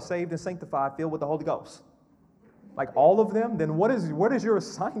know are saved and sanctified, filled with the Holy Ghost. Like all of them, then what is your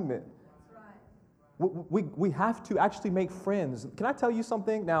assignment? We have to actually make friends. Can I tell you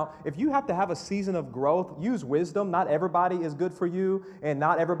something? Now, if you have to have a season of growth, use wisdom. Not everybody is good for you, and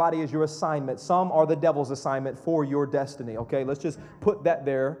not everybody is your assignment. Some are the devil's assignment for your destiny, okay? Let's just put that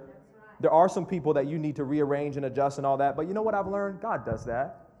there. There are some people that you need to rearrange and adjust and all that, but you know what I've learned? God does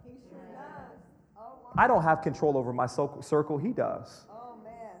that. He sure does. I don't have control over my circle. He does. Oh,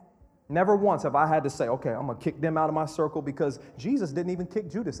 man. Never once have I had to say, okay, I'm going to kick them out of my circle, because Jesus didn't even kick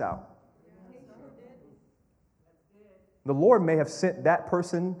Judas out. The Lord may have sent that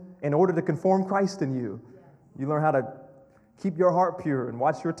person in order to conform Christ in you. You learn how to keep your heart pure and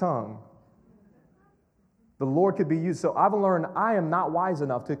watch your tongue. The Lord could be used. So I've learned I am not wise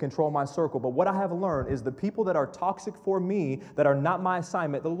enough to control my circle. But what I have learned is the people that are toxic for me, that are not my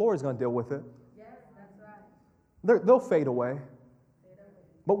assignment, the Lord is going to deal with it. Yes, that's right. They'll fade away.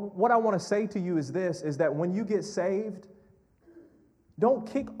 But what I want to say to you is this, is that when you get saved,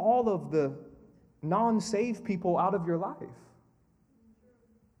 don't kick all of the non-saved people out of your life.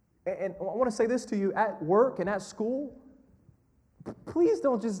 And I want to say this to you, at work and at school, please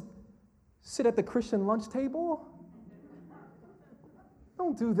don't just sit at the Christian lunch table.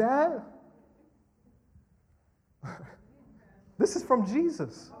 Don't do that. This is from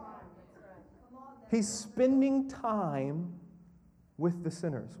Jesus. He's spending time with the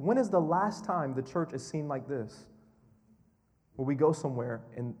sinners. When is the last time the church is seen like this? Where we go somewhere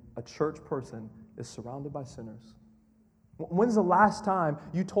and a church person is surrounded by sinners. When's the last time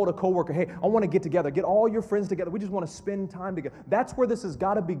you told a coworker, hey, I want to get together, get all your friends together, we just want to spend time together. That's where this has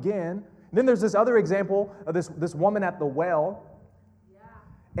got to begin. Then there's this other example of this woman at the well.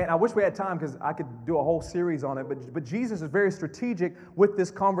 And I wish we had time because I could do a whole series on it, but Jesus is very strategic with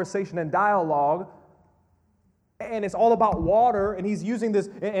this conversation and dialogue. And it's all about water, and he's using this,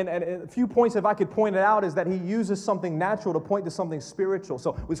 and a few points, if I could point it out, is that he uses something natural to point to something spiritual.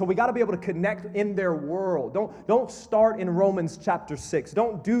 So we got to be able to connect in their world. Don't start in Romans chapter 6.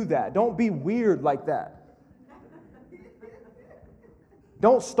 Don't do that. Don't be weird like that.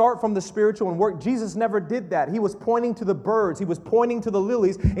 Don't start from the spiritual and work. Jesus never did that. He was pointing to the birds. He was pointing to the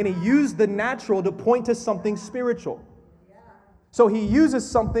lilies, and he used the natural to point to something spiritual. So he uses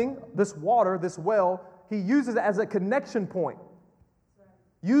something, this water, this well, he uses it as a connection point.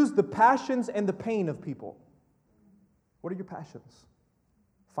 Use the passions and the pain of people. What are your passions?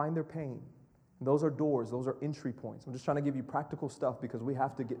 Find their pain. And those are doors. Those are entry points. I'm just trying to give you practical stuff because we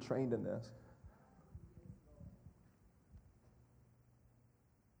have to get trained in this.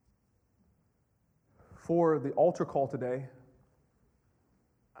 For the altar call today,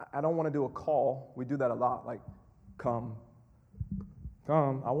 I don't want to do a call. We do that a lot, like come.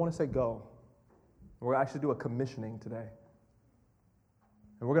 I want to say go. We're going to actually do a commissioning today.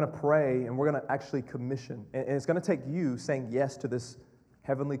 And we're going to pray, and we're going to actually commission. And it's going to take you saying yes to this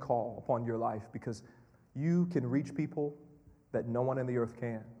heavenly call upon your life because you can reach people that no one in the earth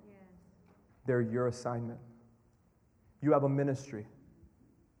can. Yes. They're your assignment. You have a ministry.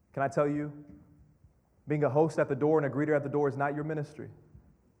 Can I tell you, being a host at the door and a greeter at the door is not your ministry.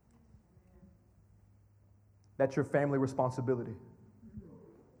 That's your family responsibility.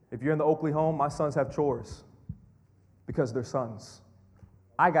 If you're in the Oakley home, my sons have chores because they're sons.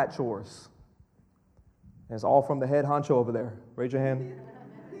 I got chores. And it's all from the head honcho over there. Raise your hand.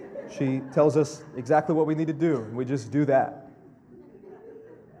 She tells us exactly what we need to do, and we just do that.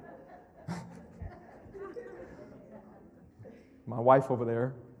 My wife over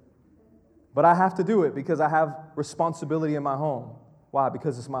there. But I have to do it because I have responsibility in my home. Why?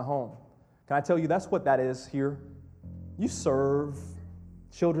 Because it's my home. Can I tell you that's what that is here? You serve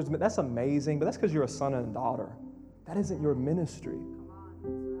children's, that's amazing, but that's because you're a son and a daughter. That isn't your ministry.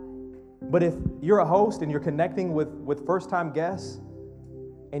 But if you're a host and you're connecting with first-time guests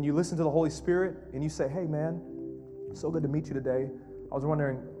and you listen to the Holy Spirit and you say, hey, man, so good to meet you today. I was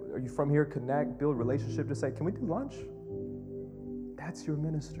wondering, are you from here? Connect, build relationship. Just say, can we do lunch? That's your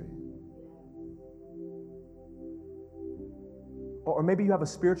ministry. Or maybe you have a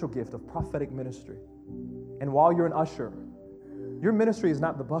spiritual gift of prophetic ministry. And while you're an usher, your ministry is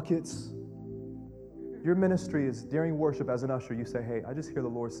not the buckets. Your ministry is during worship as an usher, you say, hey, I just hear the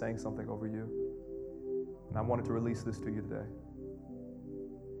Lord saying something over you. And I wanted to release this to you today.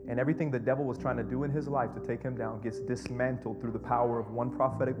 And everything the devil was trying to do in his life to take him down gets dismantled through the power of one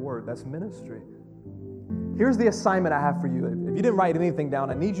prophetic word. That's ministry. Here's the assignment I have for you. If you didn't write anything down,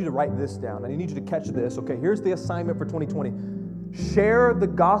 I need you to write this down. I need you to catch this. Okay, here's the assignment for 2020. Share the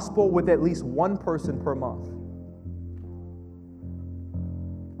gospel with at least one person per month.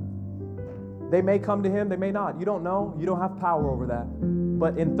 They may come to him, they may not. You don't know. You don't have power over that.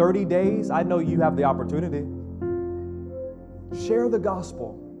 But in 30 days, I know you have the opportunity. Share the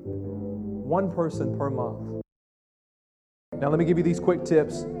gospel. One person per month. Now let me give you these quick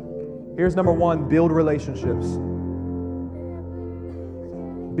tips. Here's number one, build relationships.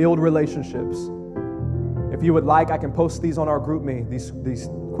 Build relationships. If you would like, I can post these on our GroupMe, these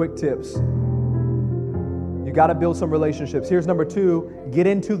quick tips. You got to build some relationships. Here's number two, get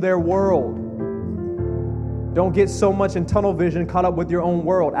into their world. Don't get so much in tunnel vision caught up with your own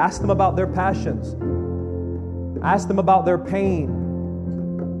world. Ask them about their passions. Ask them about their pain.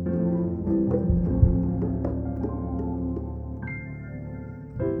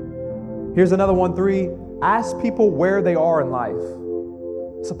 Here's another one, 3. Ask people where they are in life.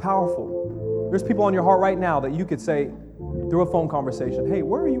 It's powerful. There's people on your heart right now that you could say through a phone conversation, hey,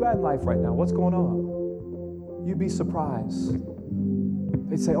 where are you at in life right now? What's going on? You'd be surprised.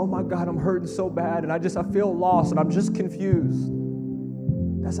 They'd say, oh my God, I'm hurting so bad and I feel lost and I'm just confused.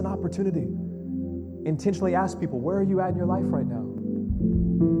 That's an opportunity. Intentionally ask people, where are you at in your life right now?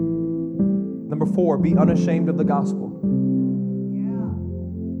 Number 4, be unashamed of the gospel.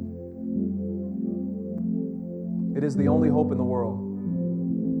 It is the only hope in the world.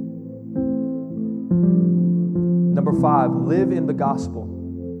 Number 5, live in the gospel.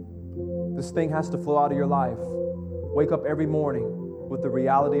 This thing has to flow out of your life. Wake up every morning with the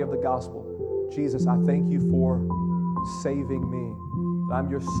reality of the gospel. Jesus, I thank you for saving me. I'm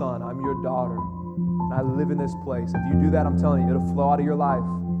your son. I'm your daughter. And I live in this place. If you do that, I'm telling you, it'll flow out of your life.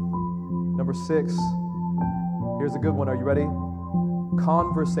 Number 6, here's a good one. Are you ready?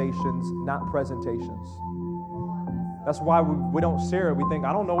 Conversations, not presentations. That's why we don't share it. We think,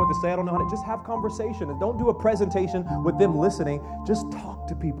 I don't know what to say. I don't know how to. Just have conversation. And don't do a presentation with them listening. Just talk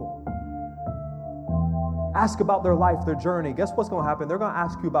to people. Ask about their life, their journey. Guess what's going to happen? They're going to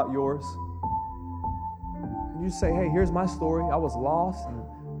ask you about yours. And you say, hey, here's my story. I was lost and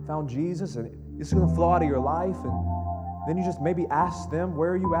found Jesus, and it's going to flow out of your life. And then you just maybe ask them,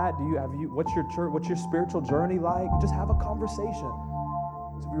 where are you at? What's your church? What's your spiritual journey like? Just have a conversation.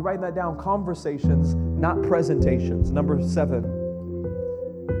 So if you're writing that down, conversations, not presentations. Number 7.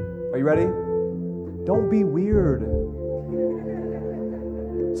 Are you ready? Don't be weird.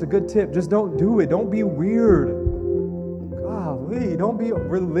 It's a good tip. Just don't do it. Don't be weird. Golly, don't be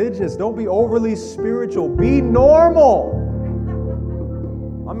religious. Don't be overly spiritual. Be normal.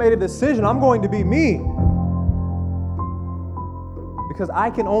 I made a decision. I'm going to be me. Because I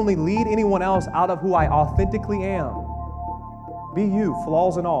can only lead anyone else out of who I authentically am. Be you,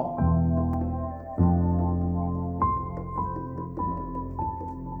 flaws and all.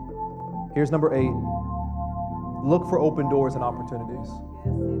 Here's number 8. Look for open doors and opportunities.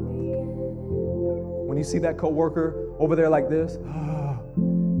 When you see that coworker over there like this,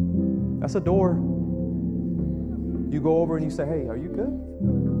 that's a door. You go over and you say, hey, are you good?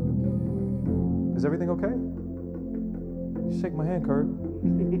 Is everything okay? You shake my hand, Kurt.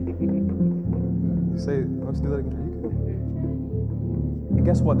 You say, let's do that again. Are you good? And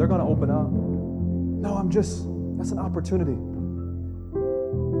guess what? They're going to open up. No, that's an opportunity.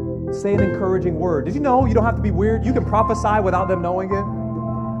 Say an encouraging word. Did you know you don't have to be weird? You can prophesy without them knowing it.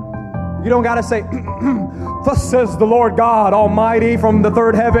 You don't got to say, thus says the Lord God Almighty from the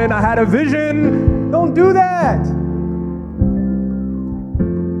third heaven, I had a vision. Don't do that.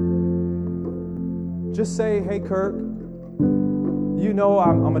 Just say, hey, Kirk, you know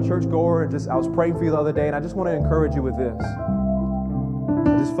I'm a church goer, and I was praying for you the other day, and I just want to encourage you with this.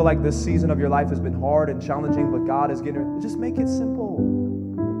 I just feel like this season of your life has been hard and challenging, but God is getting it. Just make it simple.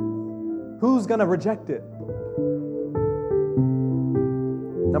 Who's going to reject it?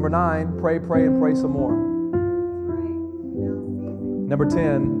 Number 9, pray, and pray some more. Number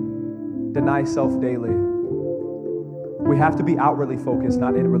 10, deny self daily. We have to be outwardly focused,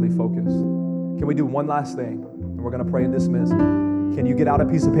 not inwardly focused. Can we do one last thing? And we're going to pray and dismiss. Can you get out a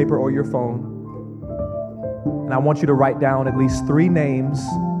piece of paper or your phone? And I want you to write down at least 3 names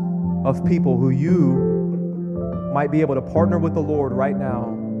of people who you might be able to partner with the Lord right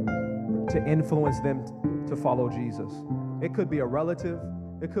now to influence them to follow Jesus. It could be a relative.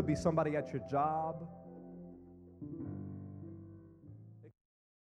 It could be somebody at your job.